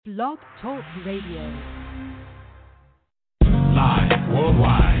Blog Talk Radio. Live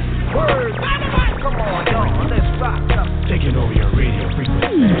worldwide. Word. Come on, y'all. Let's rock up. Taking over your radio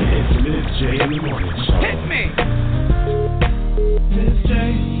frequency. It's Miz J in the morning show. Hit me. Miz J,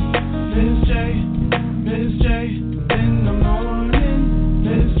 Miz J, Miz J in the morning.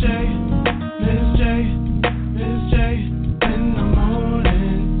 Miz J, Miz J, Miz J in the morning.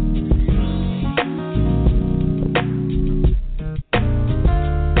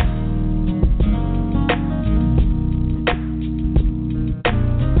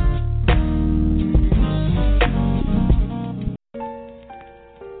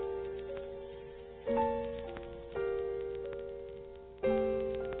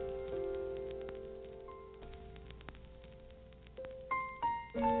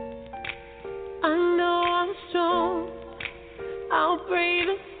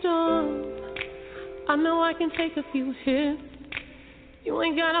 I know I can take a few hits. You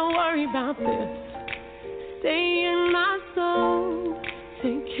ain't gotta worry about this. Stay in my zone.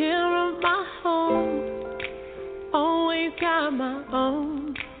 Take care of my home. Always got my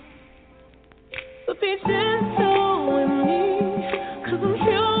own. But be gentle with me, 'cause I'm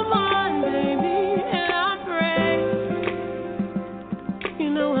human, baby. And I pray, you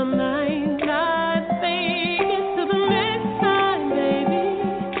know I might not make it to the next time, baby,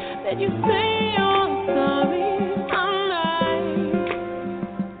 that you say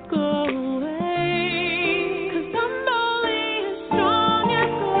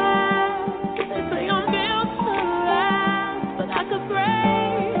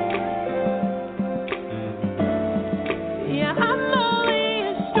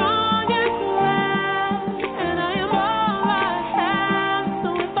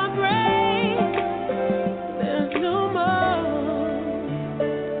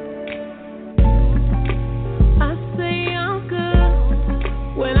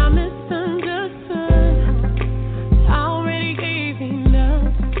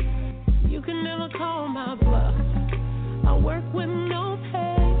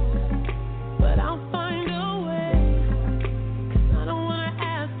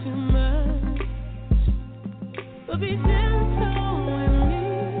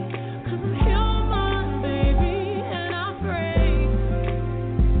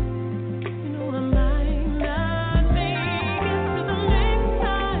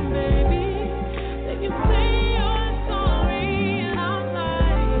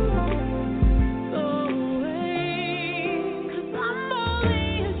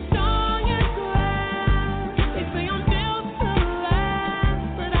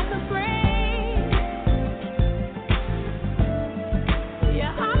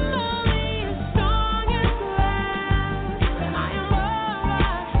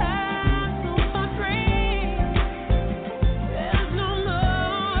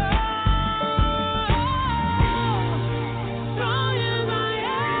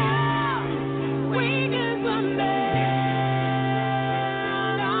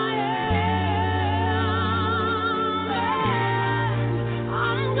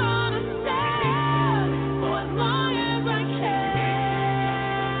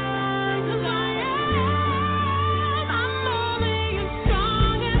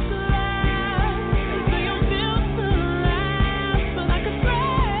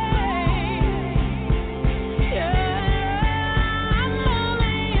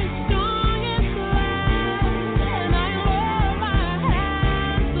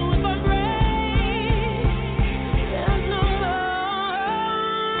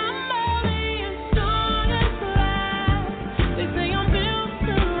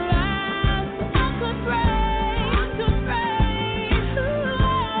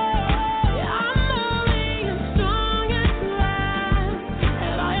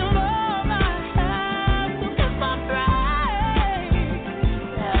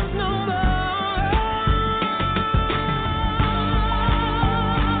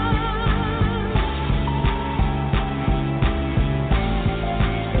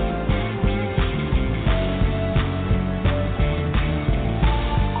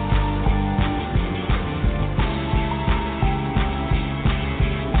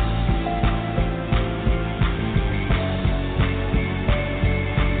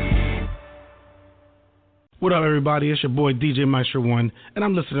What up, everybody? It's your boy DJ Maestro One, and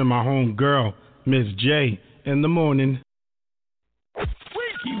I'm listening to my home girl, Miz J, in the morning. Wakey,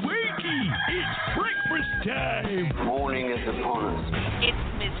 wakey! It's breakfast time! Morning is upon us. It's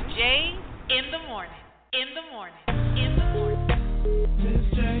Miz J in the morning. In the morning. In the morning. Miz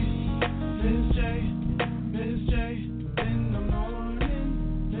J, Miz J, Miz J in the morning.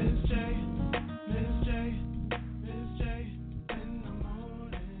 Miz J, Miz J, Miz J in the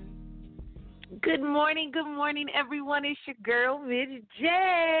morning. Good morning, everyone. It's your girl, Miz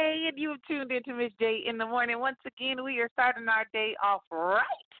J, and you have tuned into Miz J in the morning. Once again, we are starting our day off right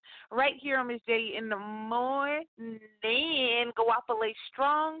here on Miz J in the morning. Guapole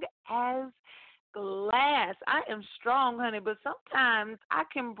strong as glass. I am strong, honey, but sometimes I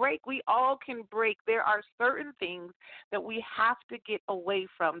can break. We all can break. There are certain things that we have to get away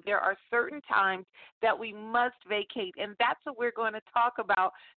from. There are certain times that we must vacate, and that's what we're going to talk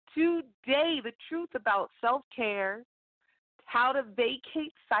about today, the truth about self-care, how to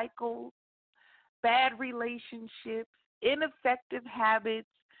vacate cycles, bad relationships, ineffective habits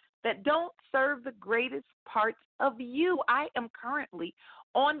that don't serve the greatest parts of you. I am currently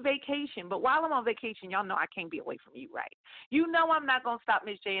on vacation, but while I'm on vacation, y'all know I can't be away from you, right? You know I'm not going to stop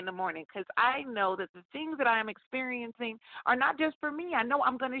Miz J in the morning because I know that the things that I am experiencing are not just for me. I know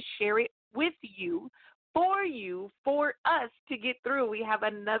I'm going to share it with you, for us to get through. We have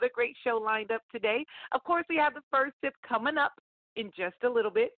another great show lined up today. Of course, we have the first tip coming up in just a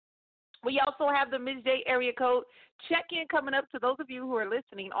little bit. We also have the Miz J area code check-in coming up to those of you who are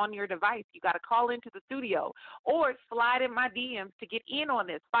listening on your device. You got to call into the studio or slide in my DMs to get in on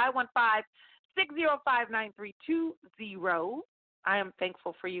this, 515-605-9320. I am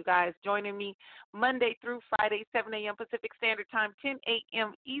thankful for you guys joining me Monday through Friday, 7 a.m. Pacific Standard Time, 10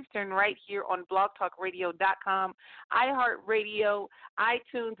 a.m. Eastern, right here on blogtalkradio.com, iHeartRadio,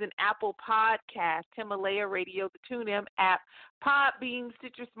 iTunes, and Apple Podcasts, Himalaya Radio, the TuneIn app, Podbean,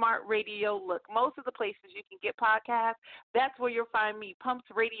 Stitcher Smart Radio. Look, most of the places you can get podcasts, that's where you'll find me, Pumps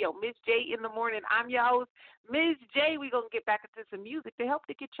Radio, Miz J in the morning. I'm your host, Miz J. We're going to get back into some music to help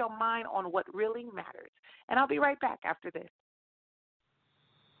to get your mind on what really matters. And I'll be right back after this.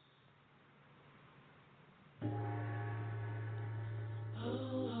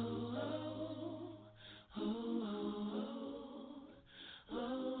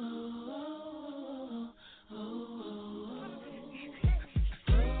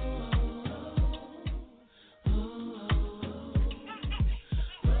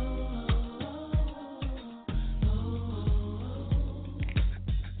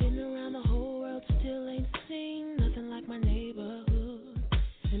 Been around the whole world, still ain't seen nothing like my name.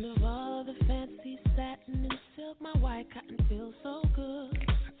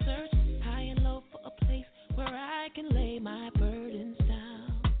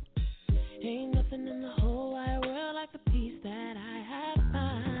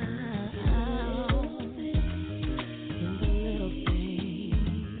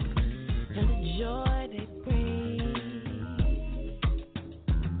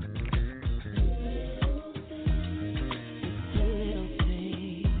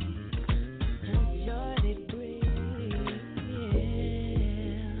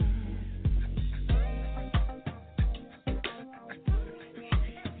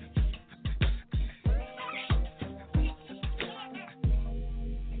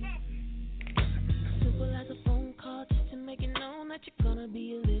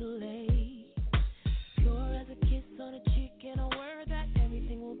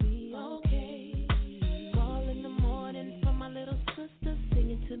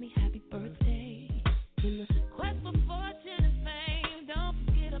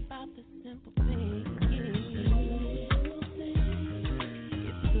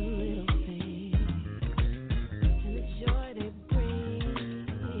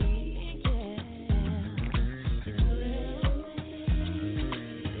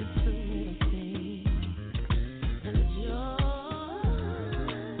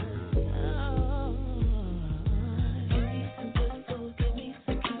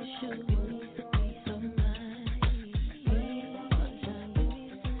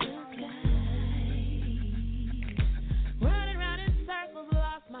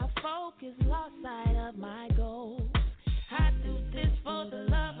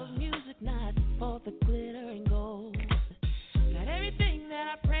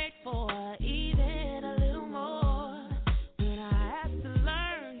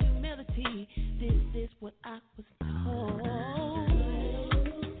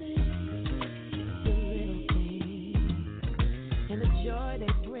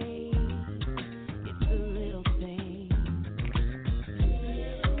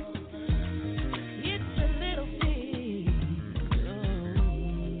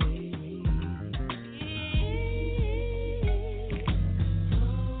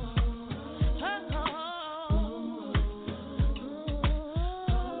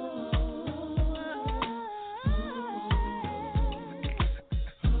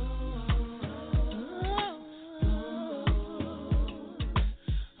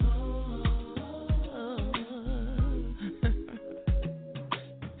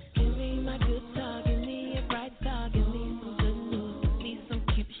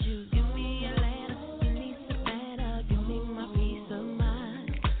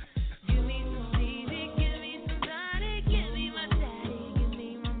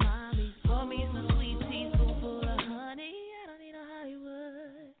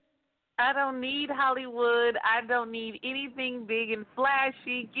 I don't need Hollywood. I don't need anything big and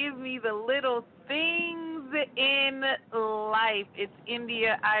flashy. Give me the little things in life. It's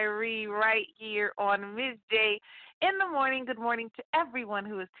India Irie right here on Miz J in the morning. Good morning to everyone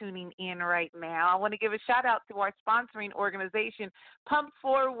who is tuning in right now. I want to give a shout out to our sponsoring organization, Pump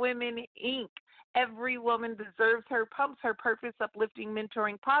for Women, Inc. Every woman deserves her pumps, her purpose, uplifting,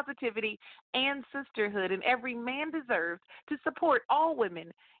 mentoring, positivity, and sisterhood. And every man deserves to support all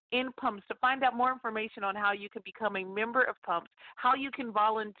women in Pumps. To find out more information on how you can become a member of Pumps, how you can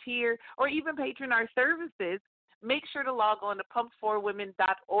volunteer, or even patron our services, make sure to log on to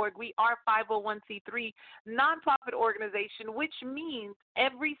pumpsforwomen.org. We are a 501c3 nonprofit organization, which means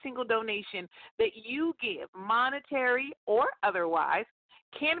every single donation that you give, monetary or otherwise,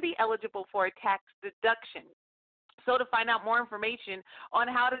 can be eligible for a tax deduction. So to find out more information on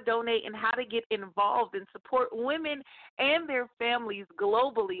how to donate and how to get involved and support women and their families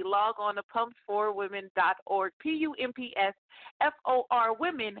globally, log on to pumpsforwomen.org, PUMPSFOR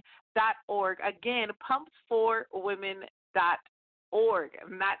women.org. Again, pumpsforwomen.org,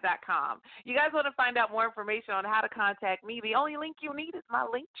 not .com. You guys want to find out more information on how to contact me, the only link you need is my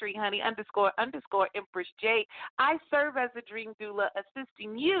link tree, honey, __ Empress J. I serve as a dream doula,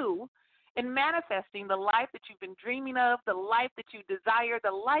 assisting you in manifesting the life that you've been dreaming of, the life that you desire,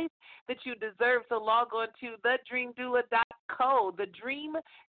 the life that you deserve. So log on to thedreamdoula.co, the dream,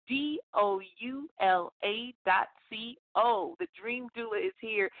 DOULA.co. The Dream Doula is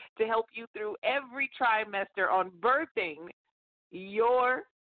here to help you through every trimester on birthing your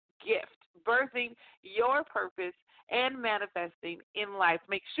gift, birthing your purpose, and manifesting in life.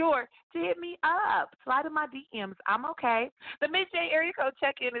 Make sure to hit me up. Slide in my DMs. I'm okay. The Miz J area code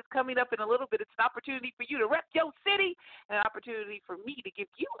check-in is coming up in a little bit. It's an opportunity for you to rep your city, and an opportunity for me to give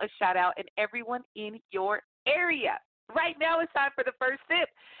you a shout-out and everyone in your area. Right now it's time for the first sip.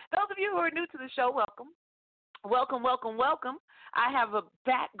 Those of you who are new to the show, welcome. Welcome, welcome, welcome. I have a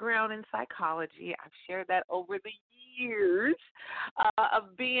background in psychology. I've shared that over the years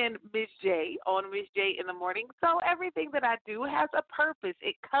of being Miz J on Miz J in the morning. So everything that I do has a purpose.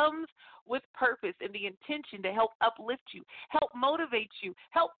 It comes with purpose and the intention to help uplift you, help motivate you,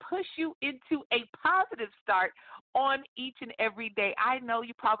 help push you into a positive start on each and every day. I know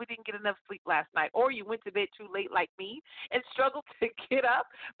you probably didn't get enough sleep last night, or you went to bed too late like me and struggled to get up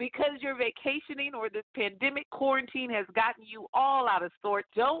because you're vacationing or this pandemic quarantine has gotten you all out of sorts.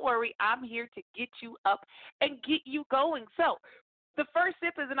 Don't worry, I'm here to get you up and get you going. So the first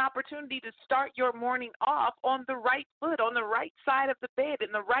sip is an opportunity to start your morning off on the right foot, on the right side of the bed,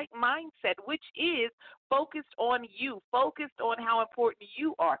 in the right mindset, which is focused on you, focused on how important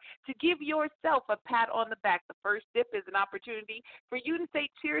you are, to give yourself a pat on the back. The first sip is an opportunity for you to say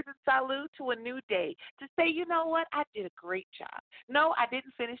cheers and salute to a new day, to say, you know what, I did a great job. No, I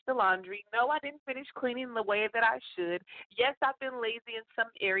didn't finish the laundry. No, I didn't finish cleaning the way that I should. Yes, I've been lazy in some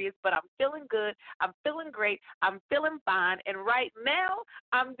areas, but I'm feeling good. I'm feeling great. I'm feeling fine. And right now,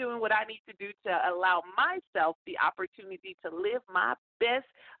 I'm doing what I need to do to allow myself the opportunity to live my best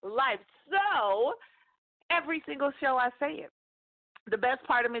life. So every single show I say it. The best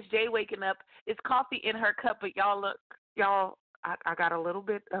part of Miz J waking up is coffee in her cup, but y'all, I got a little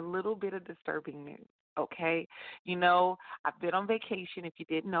bit of disturbing news. Okay, you know, I've been on vacation. If you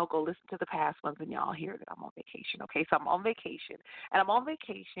didn't know, go listen to the past ones and y'all hear that I'm on vacation. Okay, so I'm on vacation, and I'm on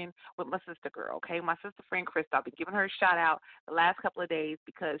vacation with my sister girl. Okay, my sister friend Krista. I've been giving her a shout out the last couple of days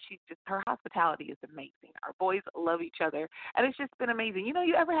because her hospitality is amazing. Our boys love each other, and it's just been amazing. You know,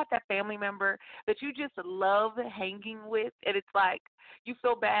 you ever have that family member that you just love hanging with, and it's like you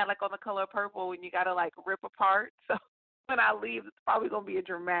feel bad, like on The Color Purple, when you gotta like rip apart. So when I leave, it's probably gonna be a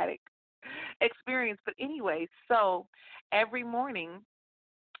dramatic experience. But anyway, so every morning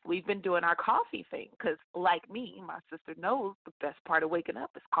we've been doing our coffee thing because, like me, my sister knows the best part of waking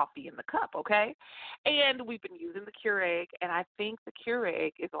up is coffee in the cup, okay? And we've been using the Keurig, and I think the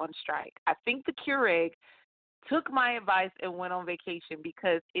Keurig is on strike. I think the Keurig took my advice and went on vacation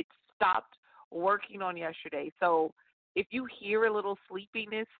because it stopped working on yesterday. So if you hear a little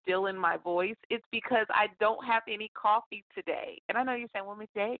sleepiness still in my voice, it's because I don't have any coffee today. And I know you're saying, well, Miz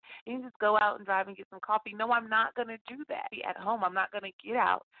J, you can just go out and drive and get some coffee. No, I'm not going to do that. At home, I'm not going to get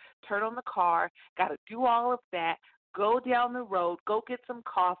out, turn on the car, got to do all of that, go down the road, go get some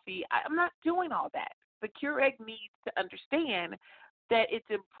coffee. I'm not doing all that. The Keurig needs to understand that its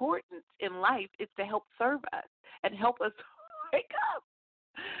importance in life is to help serve us and help us wake up.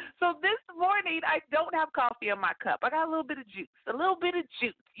 So this morning, I don't have coffee in my cup. I got a little bit of juice, to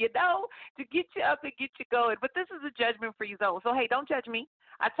get you up and get you going. But this is a judgment-free zone. So, hey, don't judge me.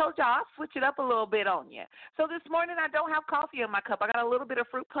 I told y'all I'll switch it up a little bit on you. So this morning, I don't have coffee in my cup. I got a little bit of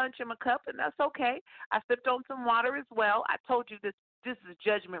fruit punch in my cup, and that's okay. I sipped on some water as well. I told you this is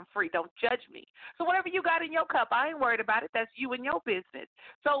judgment-free. Don't judge me. So whatever you got in your cup, I ain't worried about it. That's you and your business.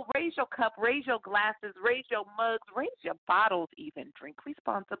 So raise your cup, raise your glasses, raise your mugs, raise your bottles even. Drink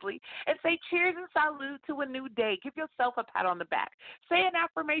responsibly. And say cheers and salute to a new day. Give yourself a pat on the back. Say an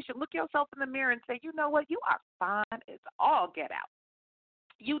affirmation. Look yourself in the mirror and say, you know what? You are fine. It's all get out.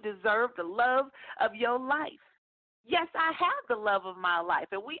 You deserve the love of your life. Yes, I have the love of my life,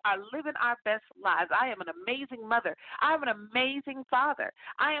 and we are living our best lives. I am an amazing mother. I am an amazing father.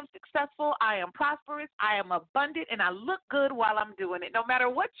 I am successful. I am prosperous. I am abundant, and I look good while I'm doing it. No matter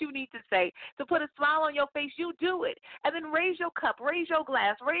what you need to say to put a smile on your face, you do it. And then raise your cup, raise your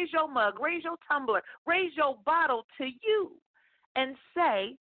glass, raise your mug, raise your tumbler, raise your bottle to you, and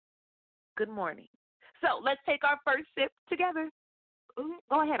say, good morning. So let's take our first sip together.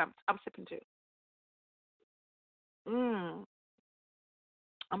 Go ahead. I'm sipping too. I'm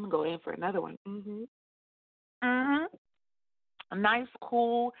gonna go in for another one. A nice,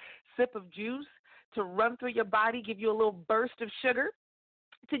 cool sip of juice to run through your body, give you a little burst of sugar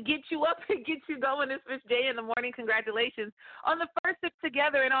to get you up and get you going this Miz J in the morning. Congratulations on the first sip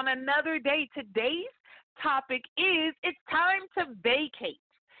together and on another day. Today's topic is it's time to vacate.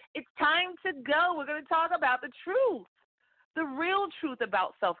 It's time to go. We're going to talk about the truth, the real truth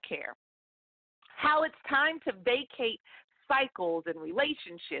about self-care, how it's time to vacate cycles and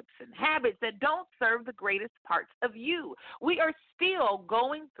relationships and habits that don't serve the greatest parts of you. We are still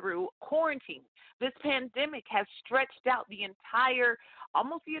going through quarantine. This pandemic has stretched out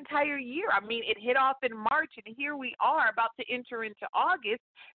almost the entire year. I mean, it hit off in March, and here we are about to enter into August,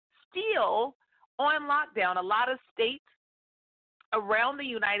 still on lockdown. A lot of states around the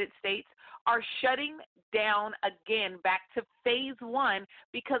United States are shutting down again back to phase 1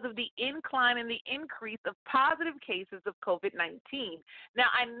 because of the incline and the increase of positive cases of COVID-19. Now,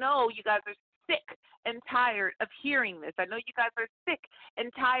 I know you guys are sick and tired of hearing this. I know you guys are sick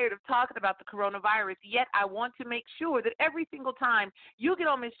and tired of talking about the coronavirus, yet I want to make sure that every single time you get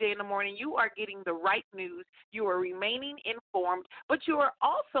on Miz J in the morning, you are getting the right news, you are remaining informed, but you are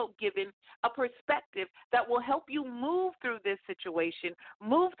also given a perspective that will help you move through this situation,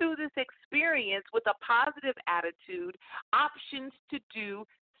 move through this experience with a positive attitude, options to do,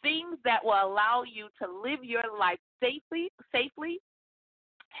 things that will allow you to live your life safely,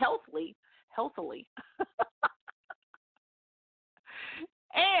 healthily,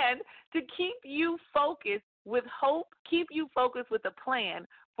 and to keep you focused with hope, keep you focused with a plan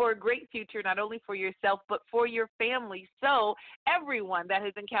for a great future, not only for yourself, but for your family. So everyone that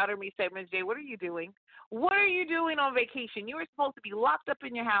has encountered me say, Ms. J, what are you doing? What are you doing on vacation? You are supposed to be locked up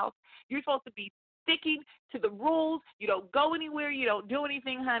in your house. You're supposed to be sticking to the rules. You don't go anywhere. You don't do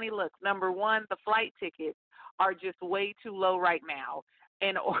anything, honey. Look, number one, the flight tickets are just way too low right now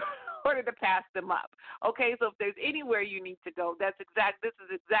in order to pass them up. Okay, so if there's anywhere you need to go, this is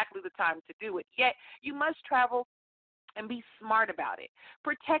exactly the time to do it. Yet you must travel and be smart about it.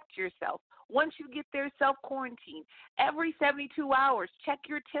 Protect yourself. Once you get there, self-quarantine. Every 72 hours, check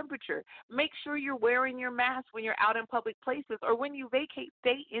your temperature. Make sure you're wearing your mask when you're out in public places, or when you vacate,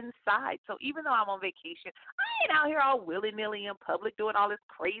 stay inside. So even though I'm on vacation, I ain't out here all willy-nilly in public doing all this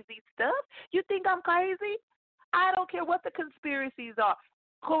crazy stuff. You think I'm crazy? I don't care what the conspiracies are.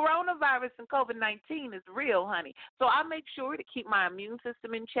 Coronavirus and COVID-19 is real, honey. So I make sure to keep my immune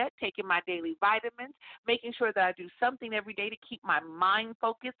system in check, taking my daily vitamins, making sure that I do something every day to keep my mind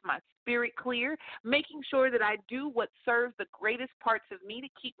focused, my spirit clear, making sure that I do what serves the greatest parts of me to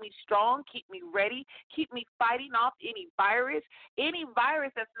keep me strong, keep me ready, keep me fighting off any virus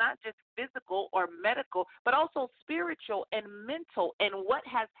that's not just physical or medical, but also spiritual and mental. And what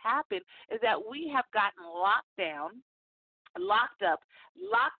has happened is that we have gotten locked down, locked up,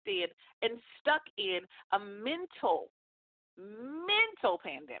 locked in, and stuck in a mental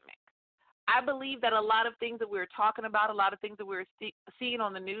pandemic. I believe that a lot of things that we're talking about, a lot of things that we're seeing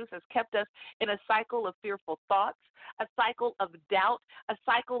on the news has kept us in a cycle of fearful thoughts, a cycle of doubt, a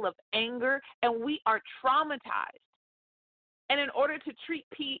cycle of anger, and we are traumatized. And in order to treat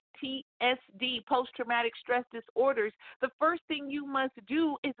PTSD, post-traumatic stress disorders, the first thing you must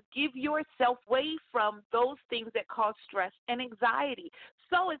do is give yourself away from those things that cause stress and anxiety.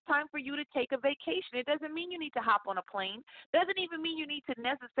 So it's time for you to take a vacation. It doesn't mean you need to hop on a plane. Doesn't even mean you need to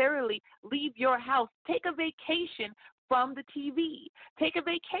necessarily leave your house. Take a vacation from the TV. Take a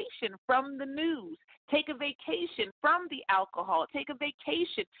vacation from the news. Take a vacation from the alcohol. Take a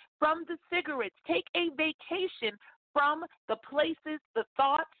vacation from the cigarettes. Take a vacation from the places, the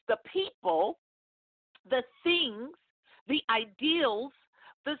thoughts, the people, the things, the ideals,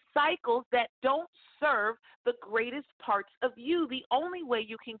 the cycles that don't serve the greatest parts of you. The only way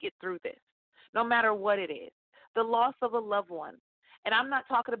you can get through this, no matter what it is, the loss of a loved one. And I'm not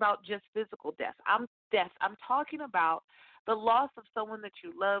talking about just physical death. I'm talking about the loss of someone that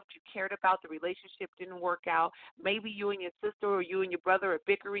you loved, you cared about, the relationship didn't work out. Maybe you and your sister or you and your brother are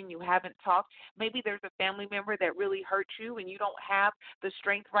bickering, you haven't talked. Maybe there's a family member that really hurt you and you don't have the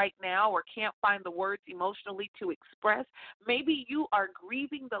strength right now or can't find the words emotionally to express. Maybe you are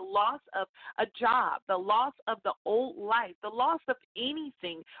grieving the loss of a job, the loss of the old life, the loss of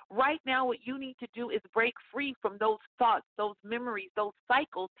anything. Right now, what you need to do is break free from those thoughts, those memories, those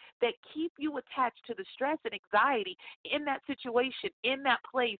cycles that keep you attached to the stress and anxiety in that situation, in that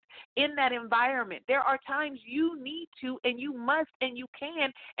place, in that environment. There are times you need to and you must and you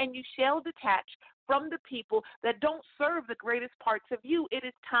can and you shall detach from the people that don't serve the greatest parts of you. It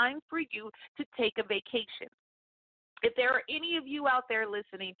is time for you to take a vacation. If there are any of you out there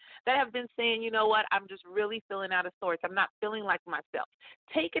listening that have been saying, you know what, I'm just really feeling out of sorts, I'm not feeling like myself,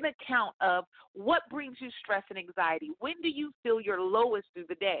 take an account of what brings you stress and anxiety. When do you feel your lowest through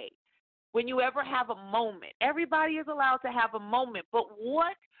the day? When you ever have a moment. Everybody is allowed to have a moment, but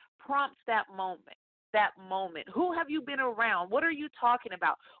what prompts that moment? That moment. Who have you been around? What are you talking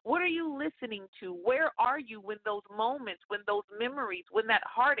about? What are you listening to? Where are you when those moments, when those memories, when that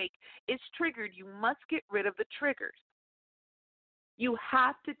heartache is triggered? You must get rid of the triggers. You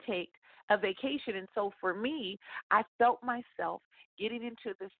have to take a vacation. And so for me, I felt myself getting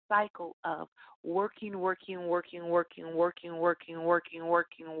into this cycle of working,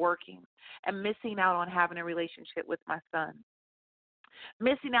 and missing out on having a relationship with my son,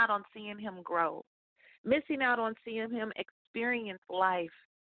 missing out on seeing him grow, missing out on seeing him experience life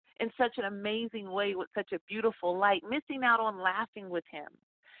in such an amazing way with such a beautiful light, missing out on laughing with him,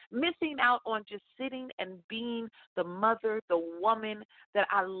 missing out on just sitting and being the mother, the woman that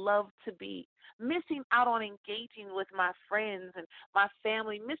I love to be, missing out on engaging with my friends and my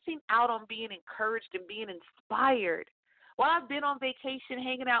family, missing out on being encouraged and being inspired. While I've been on vacation,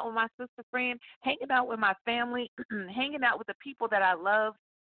 hanging out with my sister friend, hanging out with my family, hanging out with the people that I love,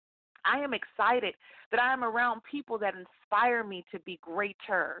 I am excited that I am around people that inspire me to be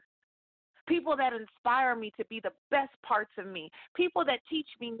greater. People that inspire me to be the best parts of me. People that teach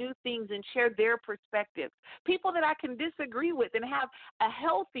me new things and share their perspectives. People that I can disagree with and have a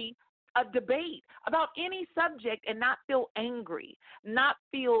healthy debate about any subject and not feel angry, not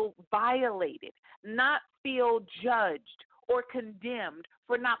feel violated, not feel judged or condemned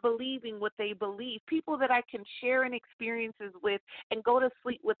for not believing what they believe. People that I can share in experiences with and go to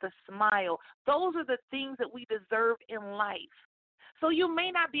sleep with a smile. Those are the things that we deserve in life. So you may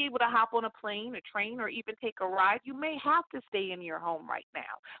not be able to hop on a plane, a train, or even take a ride. You may have to stay in your home right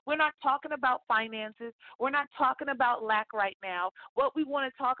now. We're not talking about finances. We're not talking about lack right now. What we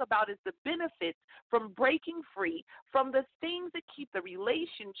want to talk about is the benefits from breaking free from the things that keep the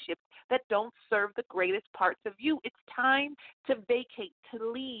relationships that don't serve the greatest parts of you. It's time to vacate,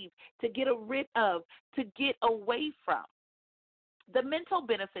 to leave, to get rid of, to get away from. The mental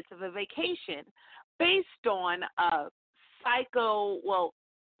benefits of a vacation based on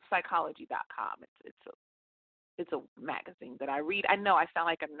psychology.com. It's a magazine that I read. I know I sound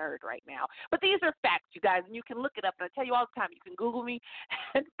like a nerd right now, but these are facts, you guys, and you can look it up. And I tell you all the time, you can Google me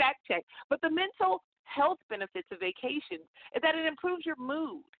and fact check. But the mental health benefits of vacations is that it improves your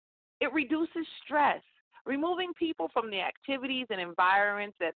mood. It reduces stress. Removing people from the activities and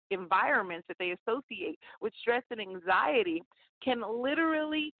environments that they associate with stress and anxiety can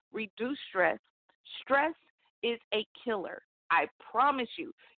literally reduce stress. Stress is a killer. I promise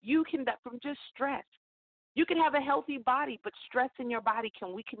you. You can die from just stress. You can have a healthy body, but stress in your body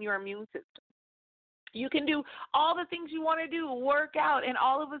can weaken your immune system. You can do all the things you want to do, work out, and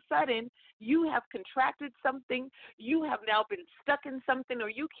all of a sudden you have contracted something, you have now been stuck in something, or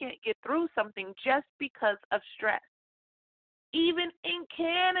you can't get through something just because of stress. Even in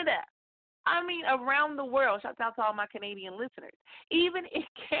Canada, around the world, shout out to all my Canadian listeners, even in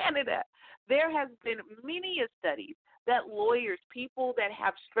Canada, there has been many studies that lawyers, people that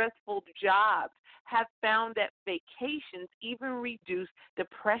have stressful jobs, have found that vacations even reduce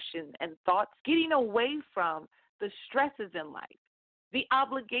depression and thoughts, getting away from the stresses in life. the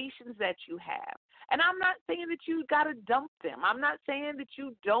obligations that you have. And I'm not saying that you got to dump them. I'm not saying that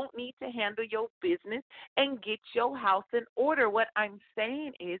you don't need to handle your business and get your house in order. What I'm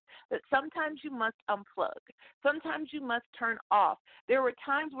saying is that sometimes you must unplug. Sometimes you must turn off. There are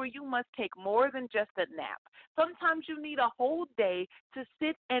times where you must take more than just a nap. Sometimes you need a whole day to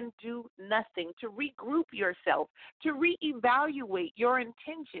sit and do nothing, to regroup yourself, to reevaluate your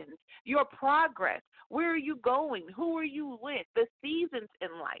intentions, your progress. Where are you going? Who are you with? The seasons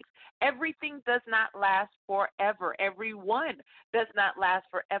in life. Everything does not last forever. Everyone does not last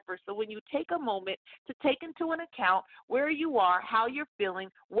forever. So when you take a moment to take into an account where you are, how you're feeling,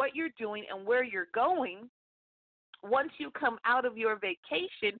 what you're doing, and where you're going, once you come out of your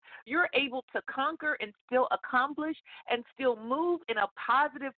vacation, you're able to conquer and still accomplish and still move in a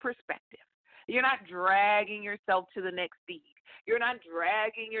positive perspective. You're not dragging yourself to the next deed. You're not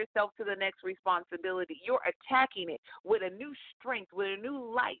dragging yourself to the next responsibility. You're attacking it with a new strength, with a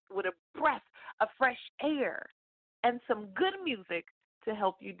new light, with a breath of fresh air, and some good music to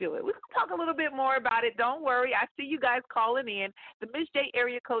help you do it. We're going to talk a little bit more about it. Don't worry. I see you guys calling in. The Miz J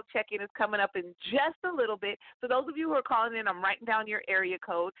area code check-in is coming up in just a little bit. So those of you who are calling in, I'm writing down your area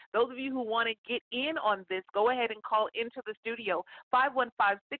code. Those of you who want to get in on this, go ahead and call into the studio,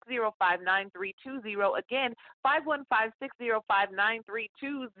 515-605-9320. Again,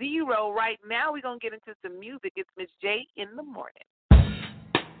 515-605-9320. Right now, we're going to get into some music. It's Miz J in the morning.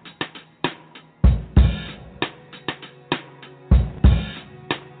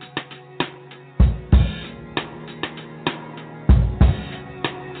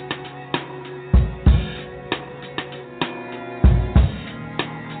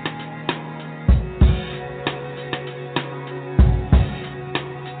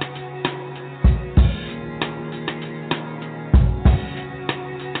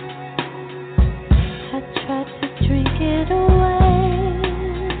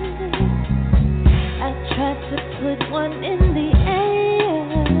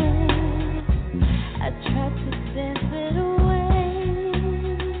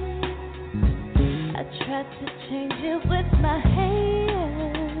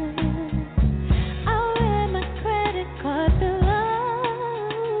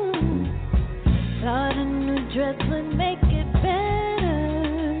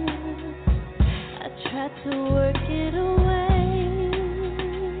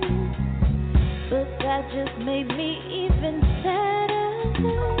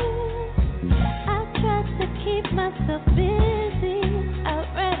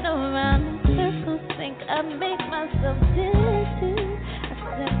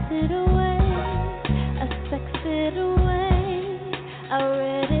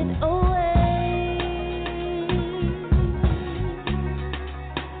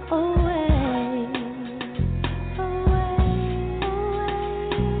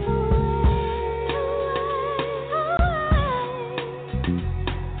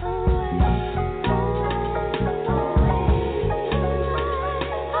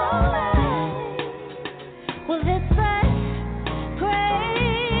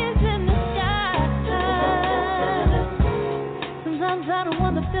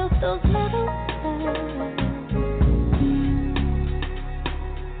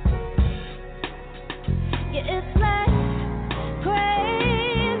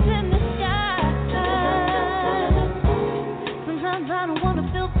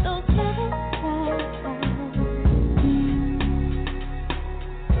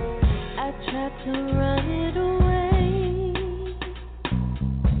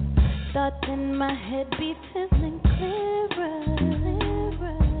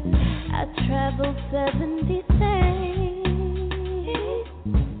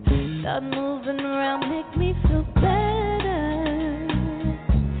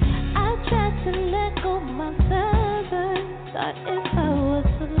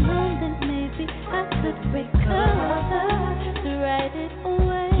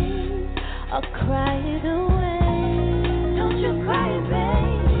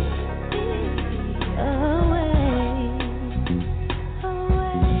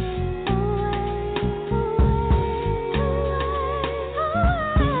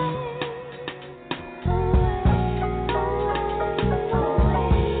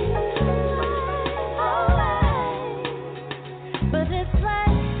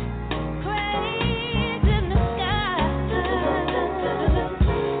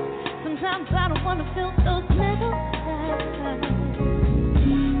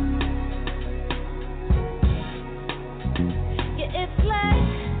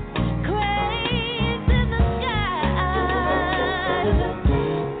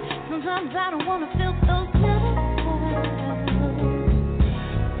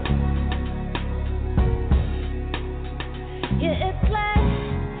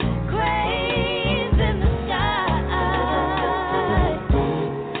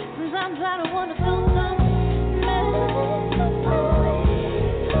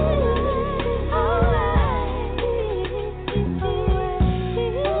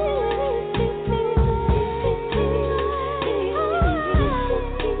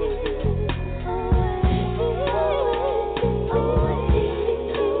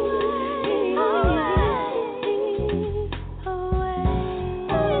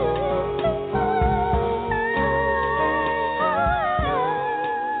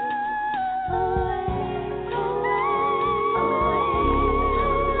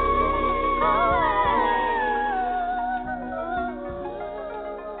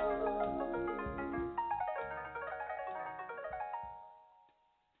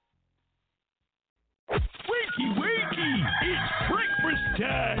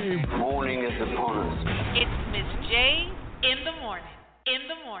 Morning is upon us. It's Miz J in the morning. In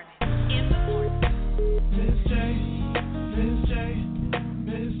the morning. In the morning. Miz J, Miz J,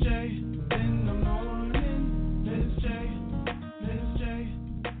 Miz J in the morning. Miz J, Miz J,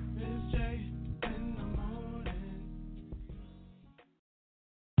 Miz J in the morning.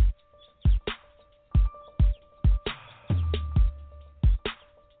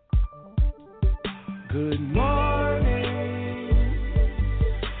 Good morning.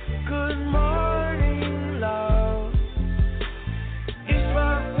 Good morning, love. It's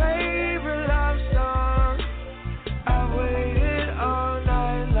my favorite love song. I waited all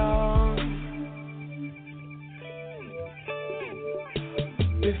night long.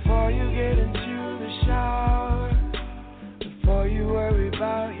 Before you get into the shower, before you worry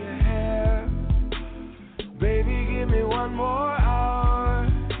about your hair, baby, give me one more hour.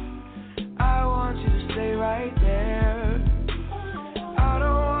 I want you to stay right there. I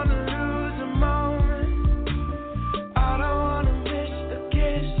don't want to lose a moment. I don't want to miss a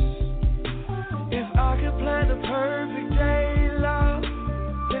kiss. If I could plan the perfect day, love,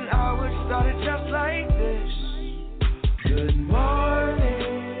 then I would start it just like this. Good morning.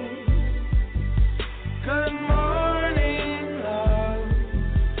 Good morning, love.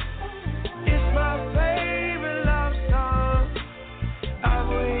 It's my favorite love song. I've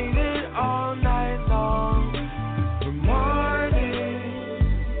waited all night long for morning.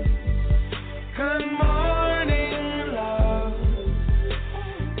 Good morning, love.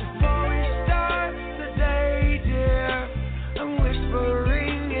 Before we start the day, dear, I'm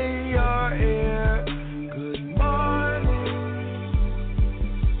whispering in your ear. Good morning.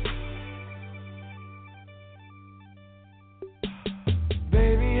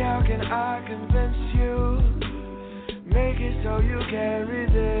 Baby, how can I convince you? Make it so you can't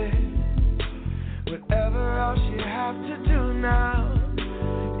resist. Whatever else you have to do now,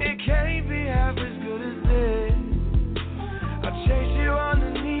 it can't be half as good as this. I'll chase you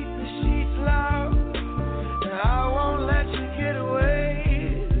underneath the sheets loud, and I won't let you get away.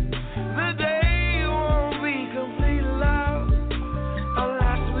 The day won't be complete, love,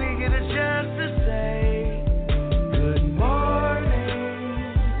 unless we get a chance to say good morning.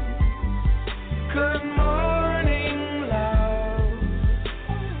 Good morning, love.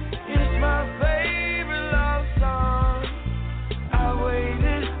 It's my favorite love song. I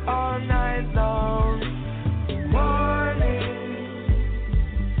waited all night long. Morning.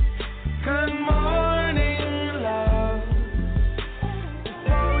 Good morning, love.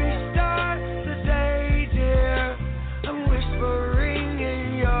 Before we start the day, dear, I'm whispering in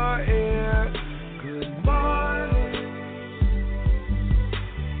your ear. Good morning.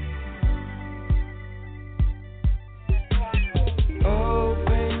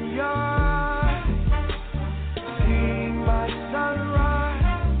 Open your eyes, see my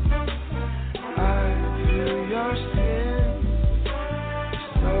sunrise. I feel your skin,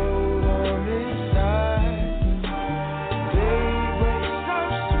 so warm inside. Daybreak so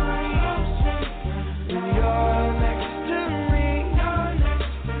sweet when you're next to me.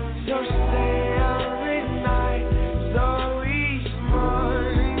 So stay every night, so each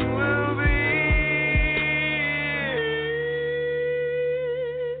morning will be.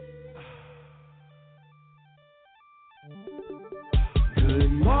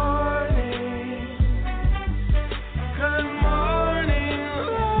 Good morning. Good morning,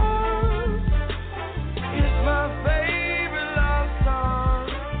 love. It's my favorite love song.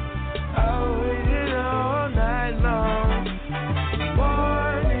 I waited all night long.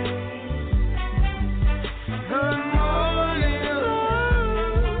 Morning. Good morning, love.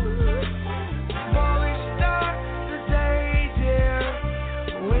 Before we start the day, dear,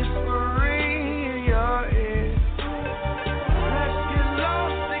 whispering in your ear. Let's get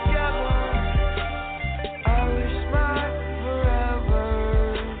lost together. I wish my forever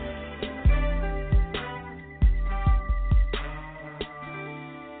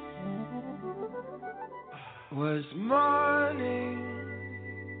was morning.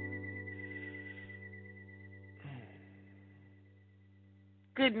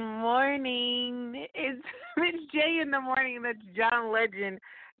 Good morning. It's Miz J in the morning. That's John Legend.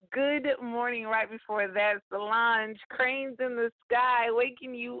 Good morning. Right before that, Solange, Cranes in the Sky,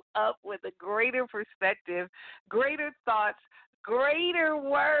 waking you up with a greater perspective, greater thoughts, greater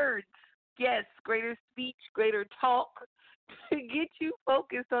words. Yes, greater speech, greater talk to get you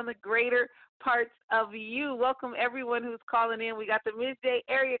focused on the greater parts of you. Welcome everyone who's calling in. We got the Miz J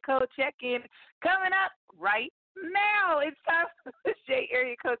area code check-in coming up right now. It's time for the Miz J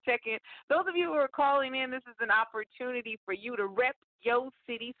area code check-in. Those of you who are calling in, this is an opportunity for you to rep your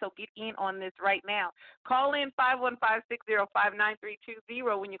city, so get in on this right now. Call in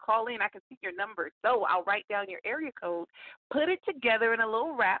 515-605-9320. When you call in, I can see your number, so I'll write down your area code, put it together in a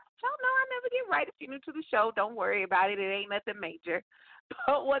little rap. Y'all know I never get right. If you're new to the show, don't worry about it. It ain't nothing major.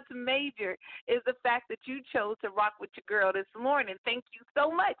 But what's major is the fact that you chose to rock with your girl this morning. Thank you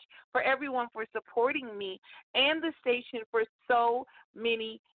so much for everyone for supporting me and the station for so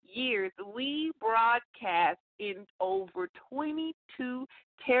many years. We broadcast in over 22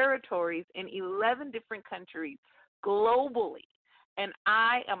 territories in 11 different countries globally. And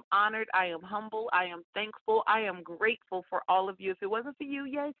I am honored, I am humble, I am thankful, I am grateful for all of you. If it wasn't for you,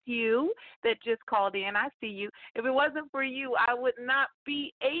 yes, you that just called in, I see you. If it wasn't for you, I would not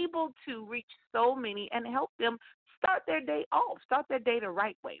be able to reach so many and help them start their day off, start their day the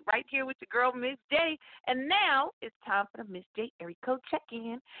right way. Right here with your girl, Miz J. And now it's time for the Miz J area code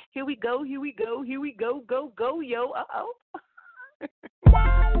check-in. Here we go, here we go, here we go, go, yo. Uh-oh.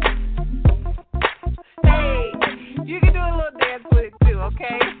 Hey, you can do a little dance with it too,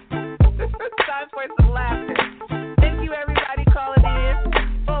 okay? Time for some laughter. Thank you, everybody, calling in.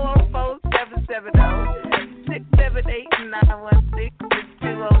 404-770-678-916,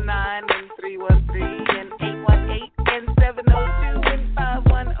 209 and 313, and 818 and 702 and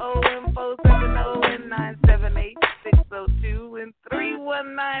 510 and 470 and 978, 602 and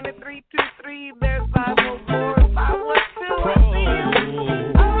 319 and 323. There's 504 and 512.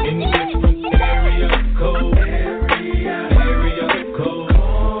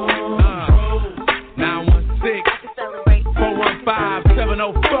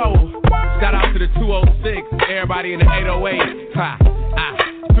 Shout out to the 206, everybody in the 808.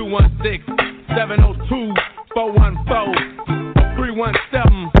 216, 702, 414,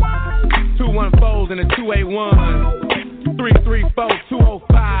 317, 214 and the 281, 334,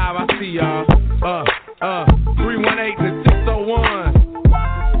 205. I see y'all. 318 and 601,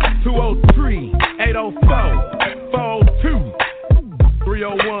 203, 804, 402,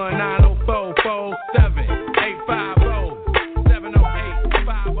 301, 904, 407, 850.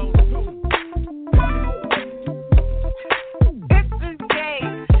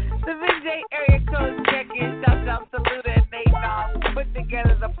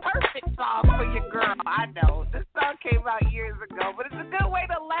 Together the perfect song for your girl. I know this song came out years ago, but it's a good way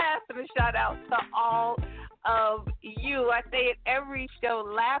to laugh, and a shout out to all of you. I say it every show,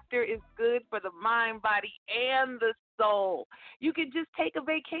 laughter is good for the mind, body, and the soul. You can just take a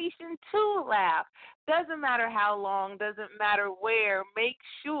vacation to laugh. Doesn't matter how long, doesn't matter where. Make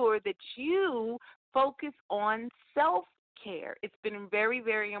sure that you focus on self-care. It's been very,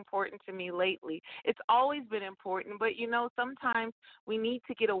 very important to me lately. It's always been important, but, sometimes we need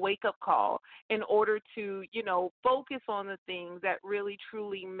to get a wake-up call in order to, focus on the things that really,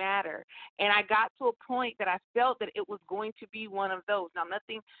 truly matter. And I got to a point that I felt that it was going to be one of those. Now,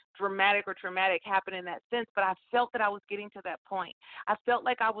 nothing dramatic or traumatic happened in that sense, but I felt that I was getting to that point. I felt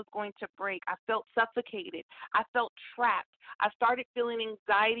like I was going to break. I felt suffocated. I felt trapped. I started feeling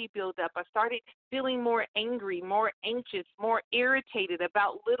anxiety build up. I started feeling more angry, more anxious, more irritated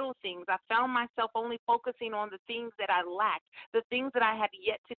about little things. I found myself only focusing on the things that I lacked, the things that I had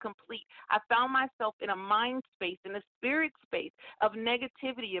yet to complete. I found myself in a mind space, in a spirit space of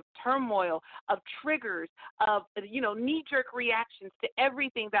negativity, of turmoil, of triggers, of, knee-jerk reactions to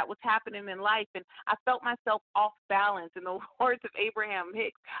everything that was happening in life. And I felt myself off balance. In the words of Abraham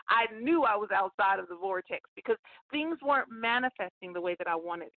Hicks, I knew I was outside of the vortex because things weren't manifesting the way that I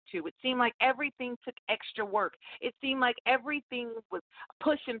wanted it to. It seemed like everything took extra work. It seemed like everything was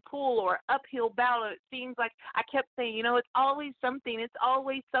push and pull or uphill battle. It seems like I kept saying, it's always something. It's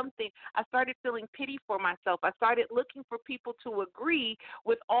always something. I started feeling pity for myself. I started looking for people to agree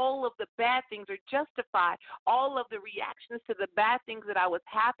with all of the bad things or justify all of the reactions to the bad things that I was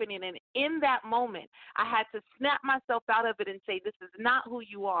happening. And in that moment, I had to snap myself out of it and say, this is not who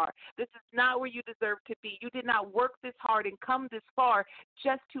you are. This is not where you deserve to be. You did not work this hard and come this far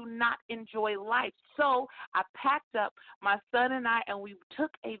just to not enjoy life. So I packed up my son and I, and we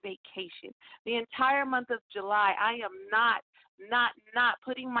took a vacation. The entire month of July, I am not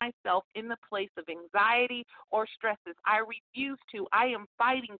putting myself in the place of anxiety or stresses. I refuse to. I am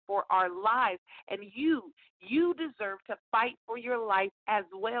fighting for our lives. And you deserve to fight for your life as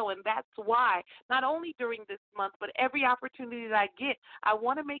well. And that's why, not only during this month, but every opportunity that I get, I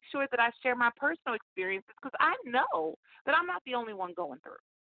want to make sure that I share my personal experiences because I know that I'm not the only one going through.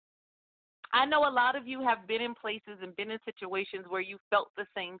 I know a lot of you have been in places and been in situations where you felt the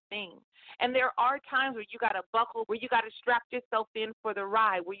same thing. And there are times where you got to buckle, where you got to strap yourself in for the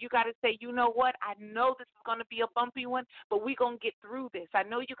ride, where you got to say, you know what, I know this is going to be a bumpy one, but we're going to get through this. I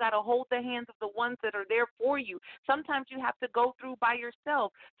know you got to hold the hands of the ones that are there for you. Sometimes you have to go through by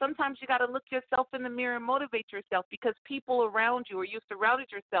yourself. Sometimes you got to look yourself in the mirror and motivate yourself because people around you, or you surrounded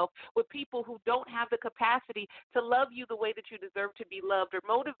yourself with people who don't have the capacity to love you the way that you deserve to be loved, or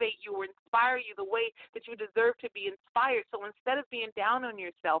motivate you or inspire you the way that you deserve to be inspired. So instead of being down on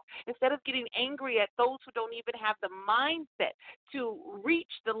yourself, instead of getting angry at those who don't even have the mindset to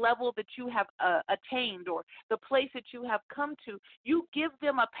reach the level that you have attained or the place that you have come to, you give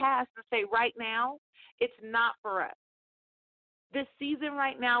them a pass and say, right now, it's not for us. This season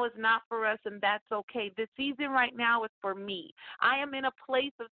right now is not for us, and that's okay. This season right now is for me. I am in a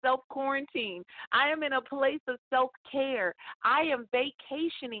place of self-quarantine. I am in a place of self-care. I am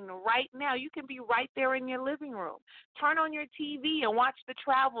vacationing right now. You can be right there in your living room. Turn on your TV and watch the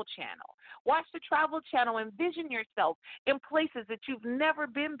Travel Channel. Watch the Travel Channel and envision yourself in places that you've never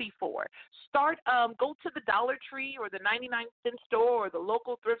been before. Go to the Dollar Tree or the 99-cent store or the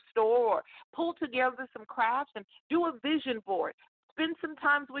local thrift store, or pull together some crafts and do a vision board. Spend some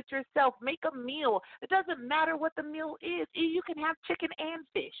time with yourself. Make a meal. It doesn't matter what the meal is. You can have chicken and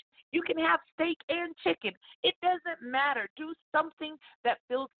fish. You can have steak and chicken. It doesn't matter. Do something that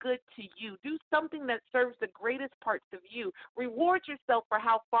feels good to you. Do something that serves the greatest parts of you. Reward yourself for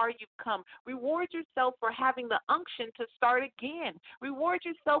how far you've come. Reward yourself for having the unction to start again. Reward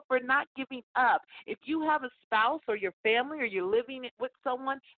yourself for not giving up. If you have a spouse or your family or you're living with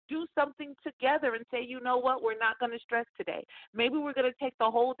someone, do something together and say, you know what, we're not going to stress today. Maybe we're going to take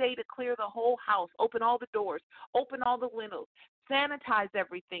the whole day to clear the whole house, open all the doors, open all the windows, sanitize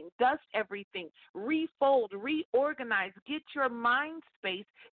everything, dust everything, refold, reorganize, get your mind space,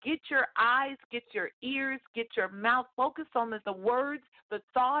 get your eyes, get your ears, get your mouth focused on the words, the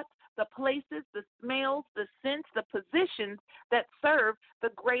thoughts, the places, the smells, the scents, the positions that serve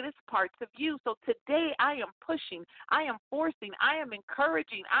the greatest parts of you. So today I am pushing, I am forcing, I am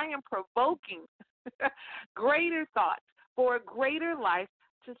encouraging, I am provoking greater thoughts for a greater life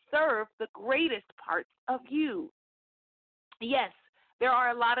to serve the greatest parts of you. Yes, there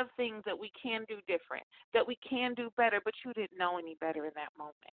are a lot of things that we can do different, that we can do better, but you didn't know any better in that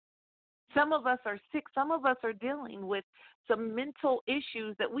moment. Some of us are sick. Some of us are dealing with some mental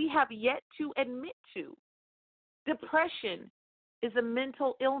issues that we have yet to admit to. Depression is a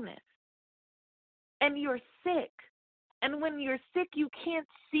mental illness, and you're sick. And when you're sick, you can't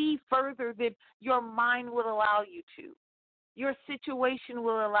see further than your mind will allow you to. Your situation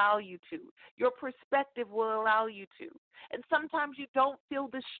will allow you to. Your perspective will allow you to. And sometimes you don't feel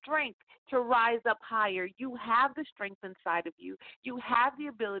the strength to rise up higher. You have the strength inside of you. You have the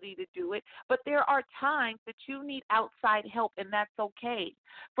ability to do it. But there are times that you need outside help, and that's okay.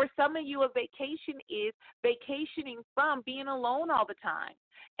 For some of you, a vacation is vacationing from being alone all the time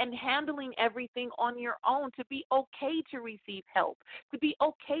and handling everything on your own, to be okay to receive help, to be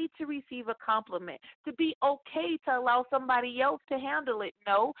okay to receive a compliment, to be okay to allow somebody else to handle it.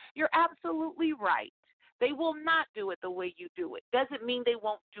 No, you're absolutely right. They will not do it the way you do it. Doesn't mean they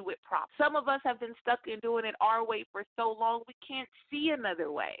won't do it properly. Some of us have been stuck in doing it our way for so long, we can't see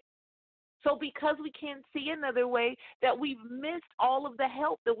another way. So because we can't see another way, that we've missed all of the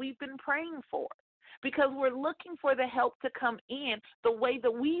help that we've been praying for. Because we're looking for the help to come in the way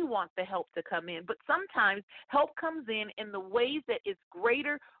that we want the help to come in. But sometimes help comes in the ways that is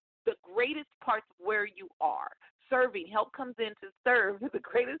greater, the greatest parts of where you are. Serving, help comes in to serve the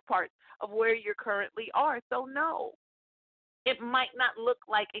greatest parts of where you currently are. So no, it might not look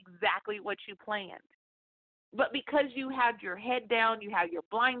like exactly what you planned. But because you had your head down, you have your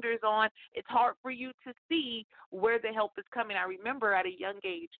blinders on, it's hard for you to see where the help is coming. I remember at a young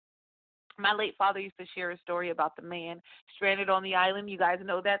age, my late father used to share a story about the man stranded on the island. You guys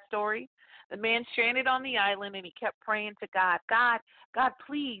know that story? The man stranded on the island, and he kept praying to God, God,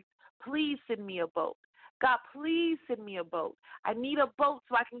 please send me a boat. God, please send me a boat. I need a boat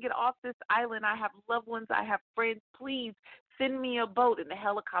so I can get off this island. I have loved ones. I have friends. Please send me a boat. And the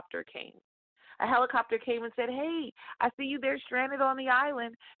helicopter came. A helicopter came and said, hey, I see you there stranded on the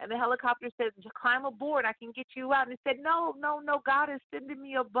island. And the helicopter said, climb aboard. I can get you out. And he said, no, God is sending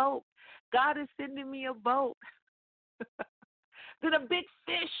me a boat. God is sending me a boat. Then a big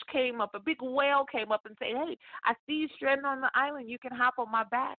fish came up, a big whale came up and said, hey, I see you stranded on the island. You can hop on my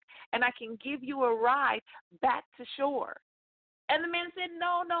back, and I can give you a ride back to shore. And the man said,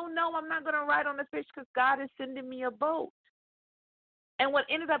 no, I'm not going to ride on the fish because God is sending me a boat. And what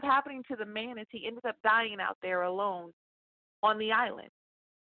ended up happening to the man is he ended up dying out there alone on the island.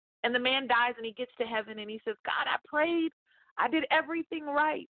 And the man dies and he gets to heaven and he says, God, I prayed. I did everything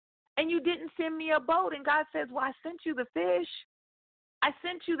right. And you didn't send me a boat. And God says, well, I sent you the fish. I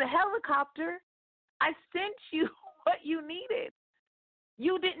sent you the helicopter. I sent you what you needed.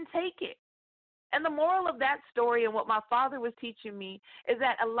 You didn't take it. And the moral of that story and what my father was teaching me is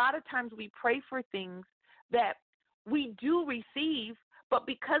that a lot of times we pray for things that we do receive, but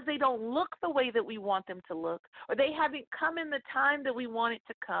because they don't look the way that we want them to look, or they haven't come in the time that we want it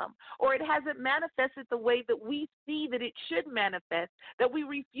to come, or it hasn't manifested the way that we see that it should manifest, that we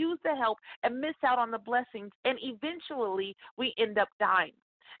refuse to help and miss out on the blessings, and eventually we end up dying.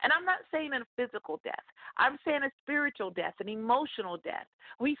 And I'm not saying a physical death. I'm saying a spiritual death, an emotional death.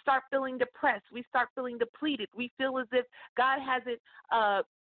 We start feeling depressed. We start feeling depleted. We feel as if God hasn't,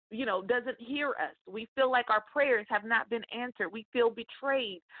 doesn't hear us. We feel like our prayers have not been answered. We feel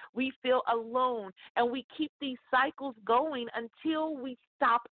betrayed. We feel alone. And we keep these cycles going until we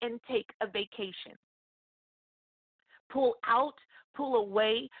stop and take a vacation. Pull out, pull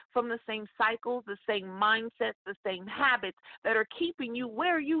away from the same cycles, the same mindsets, the same habits that are keeping you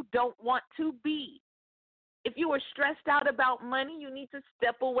where you don't want to be. If you are stressed out about money, you need to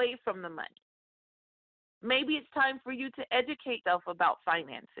step away from the money. Maybe it's time for you to educate yourself about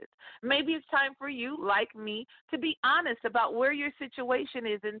finances. Maybe it's time for you, like me, to be honest about where your situation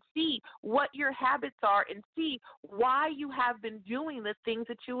is and see what your habits are and see why you have been doing the things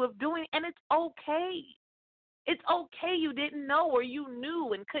that you have doing. And it's okay. It's okay you didn't know, or you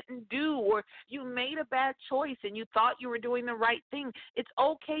knew and couldn't do, or you made a bad choice and you thought you were doing the right thing. It's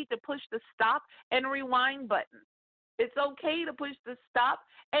okay to push the stop and rewind button. It's okay to push the stop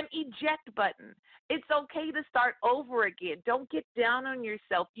and eject button. It's okay to start over again. Don't get down on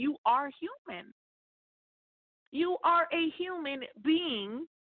yourself. You are human. You are a human being,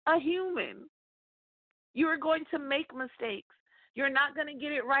 a human. You're going to make mistakes. You're not going to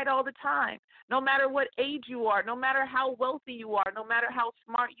get it right all the time. No matter what age you are, no matter how wealthy you are, no matter how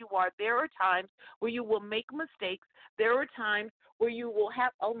smart you are, there are times where you will make mistakes. There are times where you will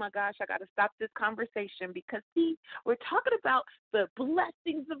have, oh my gosh, I got to stop this conversation because, see, we're talking about the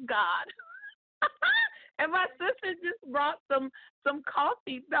blessings of God. And my sister just brought some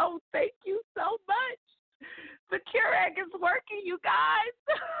coffee. No, thank you so much. The Keurig is working, you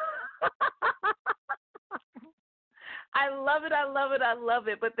guys. I love it, I love it, I love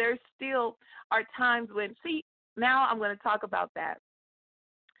it. But there still are times when, see, now I'm going to talk about that.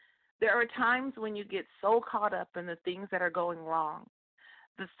 There are times when you get so caught up in the things that are going wrong,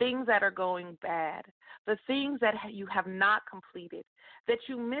 the things that are going bad, the things that you have not completed, that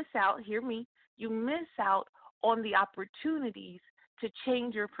you miss out, hear me, you miss out on the opportunities to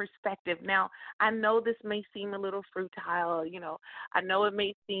change your perspective. Now, I know this may seem a little futile, I know it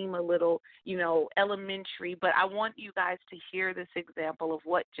may seem a little, elementary, but I want you guys to hear this example of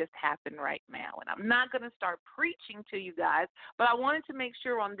what just happened right now. And I'm not going to start preaching to you guys, but I wanted to make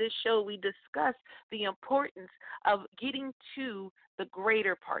sure on this show we discuss the importance of getting to the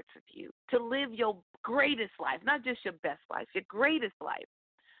greater parts of you, to live your greatest life, not just your best life, your greatest life.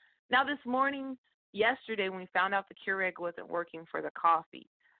 Now, yesterday when we found out the Keurig wasn't working for the coffee,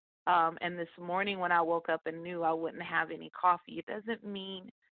 and this morning when I woke up and knew I wouldn't have any coffee, it doesn't mean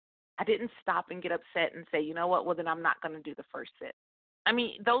I didn't stop and get upset and say, you know what, well, then I'm not going to do the first sip. I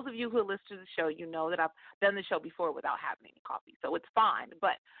mean, those of you who listen to the show, you know that I've done the show before without having any coffee, so it's fine.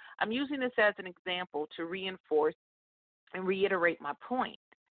 But I'm using this as an example to reinforce and reiterate my point.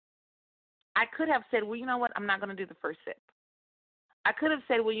 I could have said, well, you know what, I'm not going to do the first sip. I could have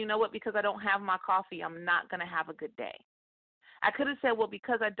said, well, you know what, because I don't have my coffee, I'm not going to have a good day. I could have said, well,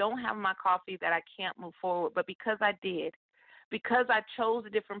 because I don't have my coffee that I can't move forward, but because I did, because I chose a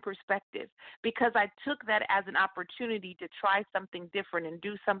different perspective, because I took that as an opportunity to try something different and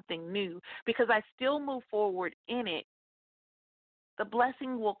do something new, because I still move forward in it, the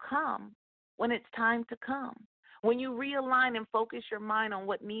blessing will come when it's time to come. When you realign and focus your mind on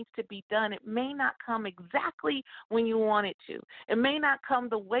what needs to be done, it may not come exactly when you want it to. It may not come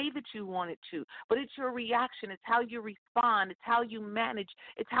the way that you want it to, but it's your reaction. It's how you respond. It's how you manage.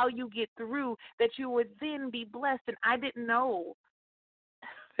 It's how you get through that you would then be blessed. And I didn't know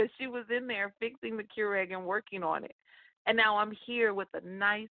that she was in there fixing the Keurig and working on it. And now I'm here with a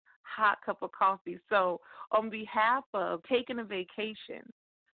nice hot cup of coffee. So on behalf of taking a vacation,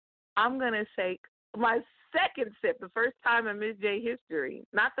 I'm going to take my second sip, the first time in Miz J history,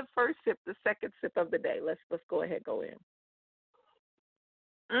 not the first sip, the second sip of the day. Let's go ahead, go in.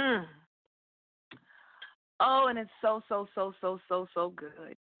 Oh, and it's so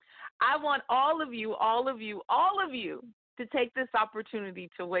good. I want all of you to take this opportunity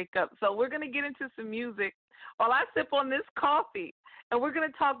to wake up. So we're going to get into some music while I sip on this coffee, and we're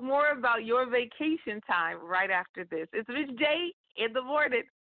going to talk more about your vacation time right after this. It's Miz J in the morning.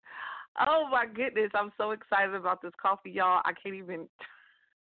 Oh, my goodness. I'm so excited about this coffee, y'all. I can't even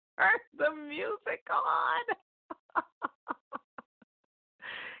turn the music on.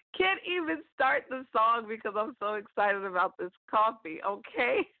 Can't even start the song because I'm so excited about this coffee,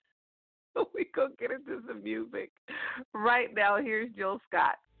 okay? We go get into some music right now. Here's Jill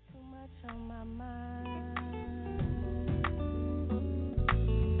Scott. Too much on my mind.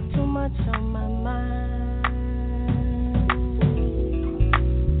 Too much on my mind.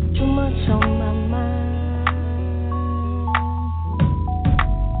 Too much on my mind.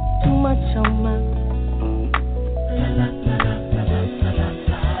 Too much on my mind.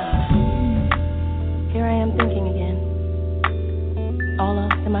 Here I am thinking again, all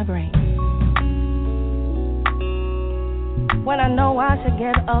up in my brain. When I know I should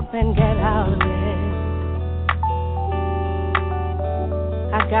get up and get out of bed,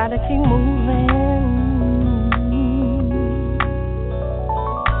 I gotta keep moving.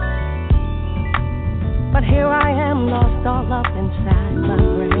 But here I am, lost all up inside my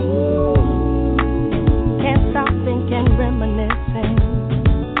brain. Can't stop thinking, reminiscing.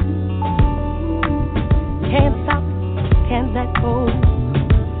 Can't stop, can't let go.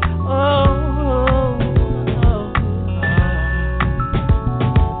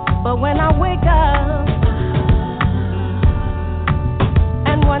 But when I wake up,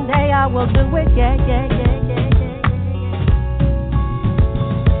 and one day I will do it, yeah.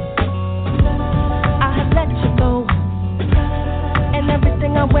 I have let you go, and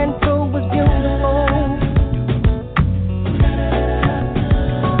everything I went through was beautiful.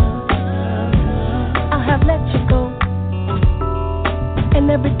 I have let you go, and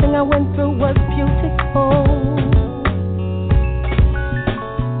everything I went through was beautiful.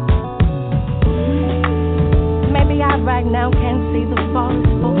 Right now can't see the forest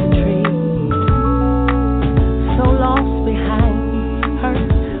for the trees. So lost behind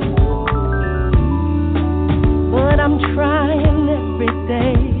hurt. But I'm trying every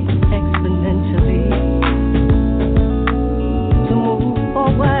day exponentially to move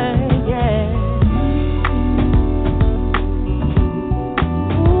forward, yeah.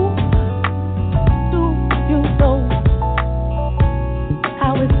 Ooh, do you know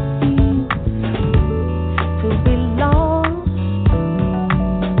how it feels to be lost?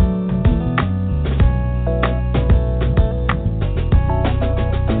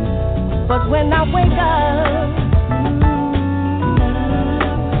 But when I wake up,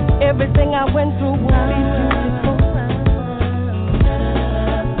 everything I went through will be beautiful.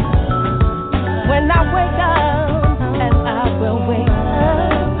 When I wake up, and I will wake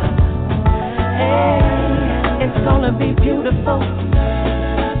up, hey, it's gonna be beautiful.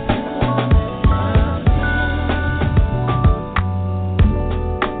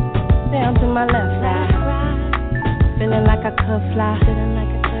 Down to my left side, feeling like I could fly,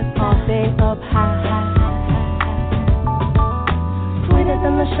 all day up high. Sweeter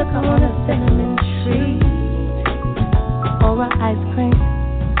than the sugar on a cinnamon tree, or an ice cream.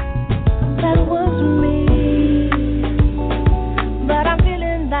 That was me, but I'm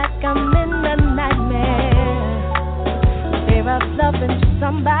feeling like I'm in a nightmare. Fear of loving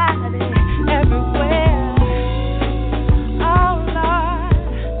somebody everywhere. Oh Lord,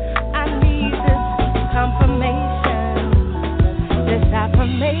 I need this confirmation, this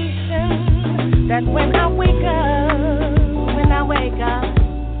affirmation that when I wake up,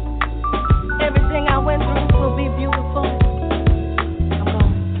 everything I went through will be beautiful. Come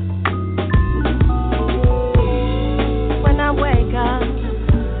on. When I wake up,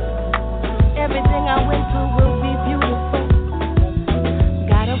 everything I went through will be beautiful.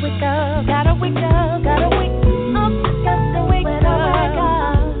 Gotta wake up, gotta wake up, gotta wake up, gotta wake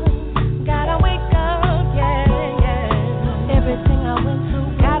up, gotta wake up, yeah. Everything I went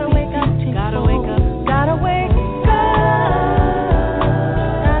through, gotta wake up, gotta wake up, gotta wake up.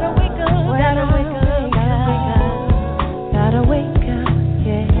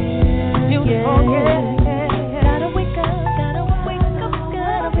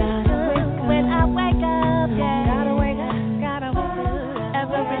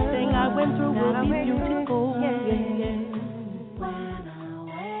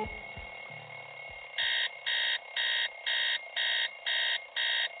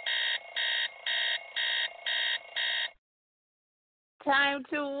 Time time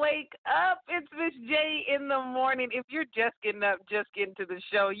to wake up. It's Miss J in the morning. If you're just getting up, just getting to the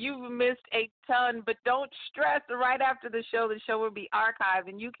show, you've missed a ton, but don't stress. Right after the show will be archived,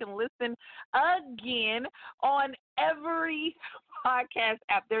 and you can listen again on every podcast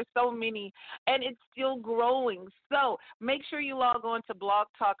app. There's so many, and it's still growing. So make sure you log on to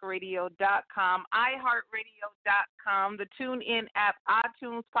blogtalkradio.com, iHeartRadio.com, the TuneIn app,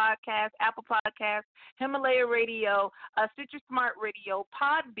 iTunes Podcast, Apple Podcast, Himalaya Radio, Stitcher Smart Radio,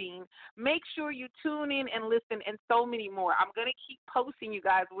 Podbean. Make sure you tune in and listen, and so many more. I'm going to keep posting, you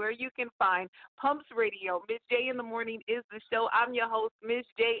guys, where you can find Pumps Radio. Miss J in the Morning is the show. I'm your host, Miss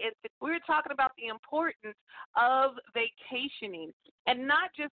J, and we're talking about the importance of vacationing, and not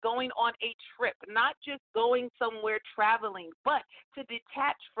just going on a trip, not just going somewhere traveling, but to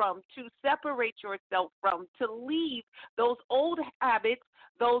detach from, to separate yourself from, to leave those old habits,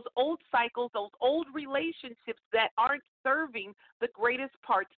 those old cycles, those old relationships that aren't serving the greatest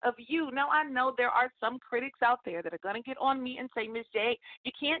parts of you. Now, I know there are some critics out there that are going to get on me and say, Miss J,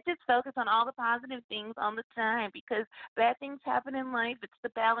 you can't just focus on all the positive things all the time because bad things happen in life. It's the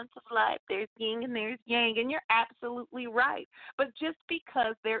balance of life. There's yin and there's yang, and you're absolutely right. But just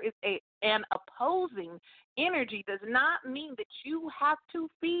because there is an opposing energy does not mean that you have to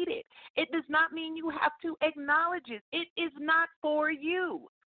feed it. It does not mean you have to acknowledge it. It is not for you.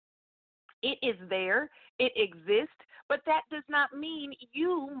 It is there. It exists. But that does not mean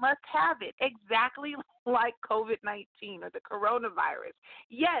you must have it, exactly like COVID-19 or the coronavirus.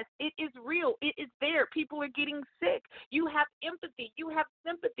 Yes, it is real. It is there. People are getting sick. You have empathy. You have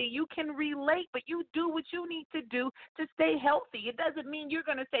sympathy. You can relate, but you do what you need to do to stay healthy. It doesn't mean you're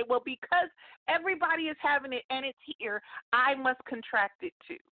going to say, well, because everybody is having it and it's here, I must contract it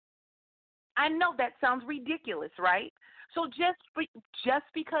too. I know that sounds ridiculous, right? So just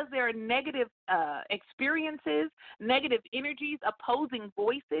because there are negative experiences, negative energies, opposing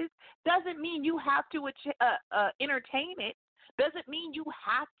voices, doesn't mean you have to entertain it. Doesn't mean you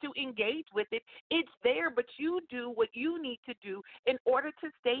have to engage with it. It's there, but you do what you need to do in order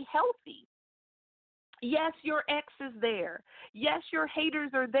to stay healthy. Yes, your ex is there. Yes, your haters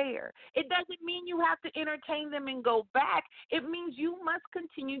are there. It doesn't mean you have to entertain them and go back. It means you must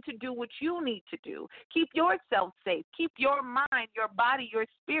continue to do what you need to do. Keep yourself safe. Keep your mind, your body, your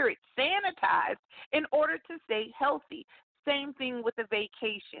spirit sanitized in order to stay healthy. Same thing with a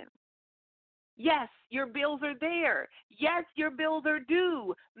vacation. Yes, your bills are there. Yes, your bills are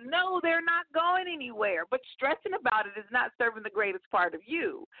due. No, they're not going anywhere. But stressing about it is not serving the greatest part of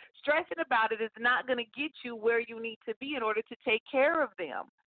you. Stressing about it is not going to get you where you need to be in order to take care of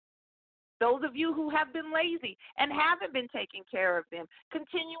them. Those of you who have been lazy and haven't been taking care of them,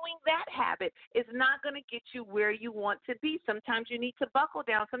 continuing that habit is not going to get you where you want to be. Sometimes you need to buckle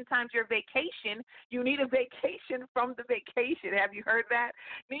down. Sometimes your vacation, you need a vacation from the vacation. Have you heard that?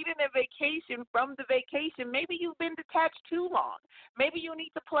 Needing a vacation from the vacation. Maybe you've been detached too long. Maybe you need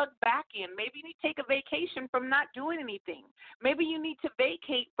to plug back in. Maybe you need to take a vacation from not doing anything. Maybe you need to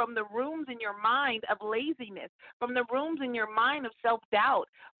vacate from the rooms in your mind of laziness, from the rooms in your mind of self-doubt,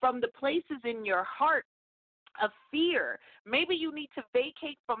 from the places in your heart of fear. Maybe you need to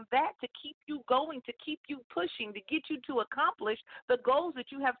vacate from that to keep you going, to keep you pushing, to get you to accomplish the goals that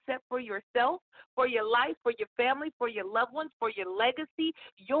you have set for yourself, for your life, for your family, for your loved ones, for your legacy.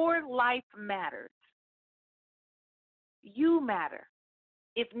 Your life matters. You matter.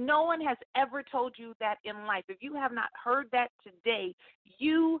 If no one has ever told you that in life, if you have not heard that today,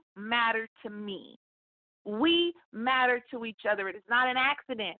 you matter to me. We matter to each other. It is not an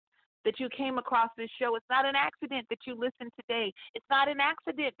accident that you came across this show. It's not an accident that you listened today. It's not an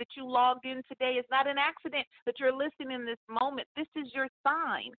accident that you logged in today. It's not an accident that you're listening in this moment. This is your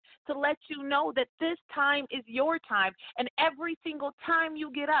sign to let you know that this time is your time. And every single time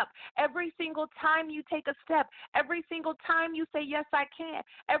you get up, every single time you take a step, every single time you say, yes, I can,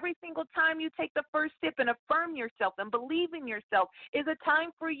 every single time you take the first step and affirm yourself and believe in yourself is a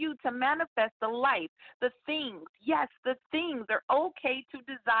time for you to manifest the life, the things. Yes, the things are okay to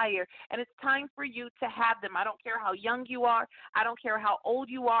desire. And it's time for you to have them. I don't care how young you are. I don't care how old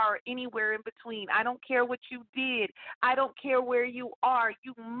you are or anywhere in between. I don't care what you did. I don't care where you are.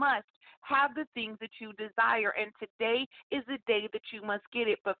 You must have the things that you desire. And today is the day that you must get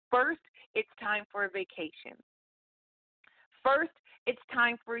it. But first, it's time for a vacation. First, it's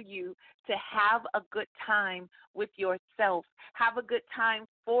time for you to have a good time with yourself. Have a good time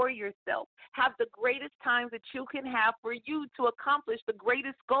for yourself. Have the greatest time that you can have for you to accomplish the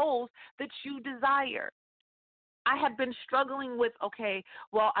greatest goals that you desire. I have been struggling with,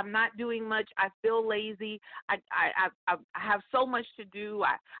 well, I'm not doing much. I feel lazy. I have so much to do.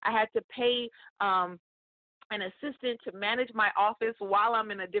 I had to pay an assistant to manage my office while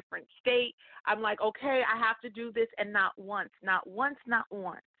I'm in a different state. I'm like, okay, I have to do this. And not once have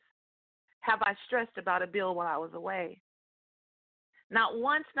I stressed about a bill while I was away. Not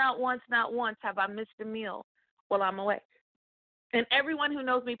once have I missed a meal while I'm away. And everyone who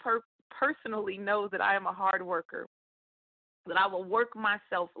knows me personally knows that I am a hard worker, that I will work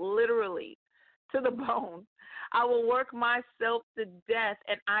myself literally to the bone. I will work myself to death,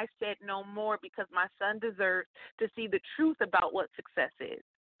 and I said no more because my son deserves to see the truth about what success is.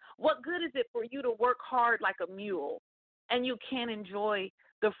 What good is it for you to work hard like a mule and you can't enjoy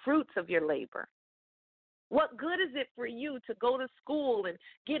the fruits of your labor? What good is it for you to go to school and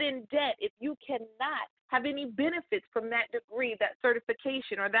get in debt if you cannot have any benefits from that degree, that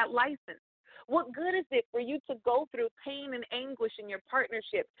certification, or that license? What good is it for you to go through pain and anguish in your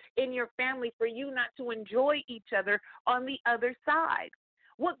partnership, in your family, for you not to enjoy each other on the other side?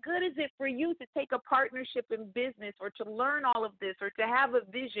 What good is it for you to take a partnership in business or to learn all of this or to have a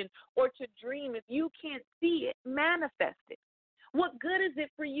vision or to dream if you can't see it, manifest it? What good is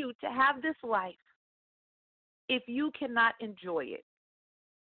it for you to have this life if you cannot enjoy it?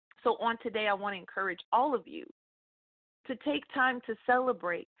 So on today, I want to encourage all of you to take time to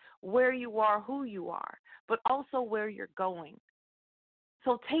celebrate where you are, who you are, but also where you're going.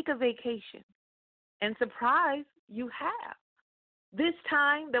 So take a vacation, and surprise, you have. This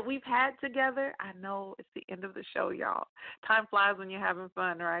time that we've had together, I know it's the end of the show, y'all. Time flies when you're having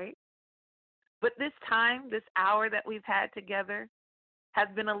fun, right? But this time, this hour that we've had together has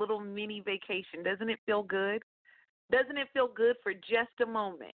been a little mini vacation. Doesn't it feel good? Doesn't it feel good for just a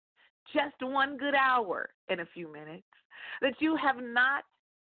moment, just one good hour and a few minutes, that you have not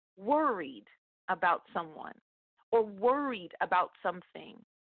worried about someone or worried about something?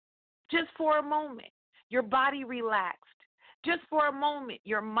 Just for a moment, your body relaxed. Just for a moment,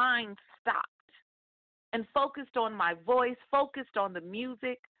 your mind stopped and focused on my voice, focused on the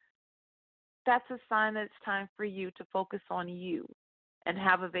music. That's a sign that it's time for you to focus on you and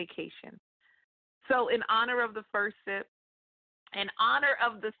have a vacation. So in honor of the first sip, in honor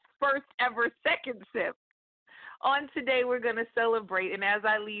of the first ever second sip, on today we're going to celebrate, and as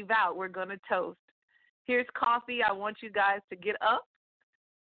I leave out, we're going to toast. Here's coffee. I want you guys to get up,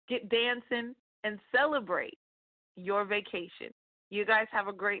 get dancing, and celebrate your vacation. You guys have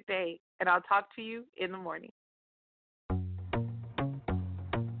a great day, and I'll talk to you in the morning.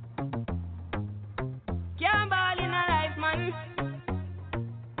 Can't ball in a life, man.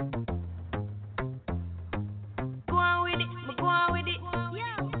 Go on with it, go on with it. Yo,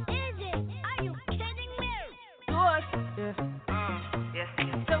 easy. Are you kidding me? Force, yes.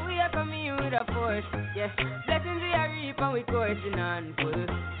 So we are coming in with a force, yes. Blessings we are reap and we coursing on full.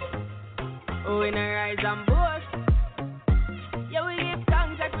 Oh, we not rise and boast. Yeah, we give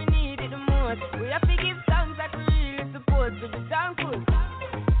thanks like we need it the most. We have to give thanks like we really supposed to be thankful.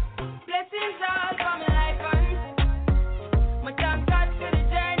 Blessings all for my life and my thank God for the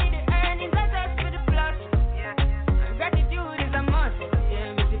journey, the earnings, not just for the plus. Yeah, and gratitude is a must.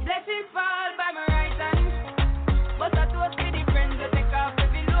 Yeah, me see blessings fall by my right hand, but I toast to the friends that take off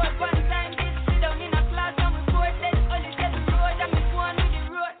every load. One time did sit down in a class and we scored, then only get the road and me go on with the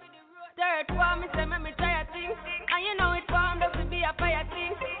road. Third form, me say me try a thing, and you know it formed up to be a fire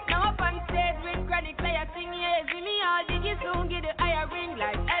thing. Now up on stage with chronic player sing, yes, with me all diggy soon get the higher ring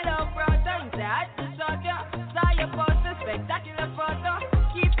like hello brother. You say I just shot ya, saw your poster, spectacular photo.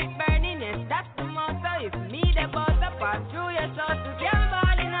 Keep it burning, yes, that's the motto. If me the boss, I pass through your source to get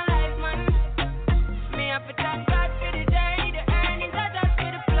ball in a life, man. Me have to thank God for the journey, the earnings, not just for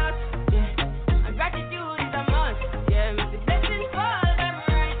the plus. Yeah, and gratitude is a must. Yeah, me the blessings fall by my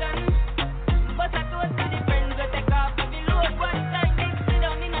right hand, but I toast to the friends that take off every load. One time they sit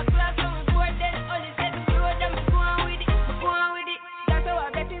down in a class and we board, then only set the road and me go on with it, go on with it. That's how our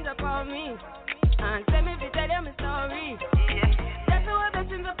blessings upon me, and tell me if you tell them a story. That's how our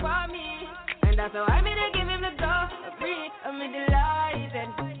blessings upon me, and that's how I made to give him the glory. I'm delighted,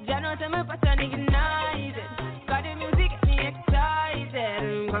 Jano tell me passion ignited. Got the music get me excited,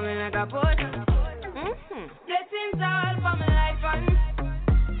 I'm coming like a potion. Blessings all for my life and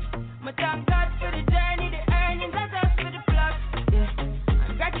my thank God for the journey, the earnings, not just for the plus. Yeah,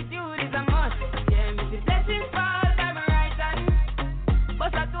 and gratitude is a must. Yeah, me see blessings fall by my right hand,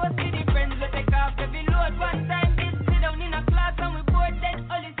 but I toast to the friends that take off every load. One time they sit down in a class and we board, then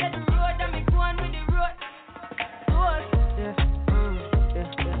only set the road and me go on with the road. Toast, yeah, yeah.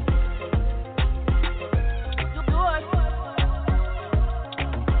 Toast.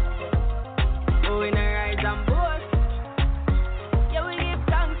 Oh, we not rise and boast. Yeah, we give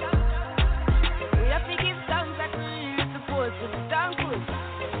thanks. We have to give thanks like we really supposed to be thankful.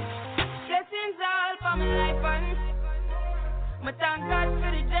 Blessings all for my life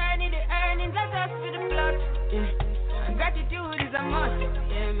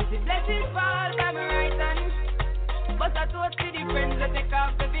watch it fall by my right hand. But I toast to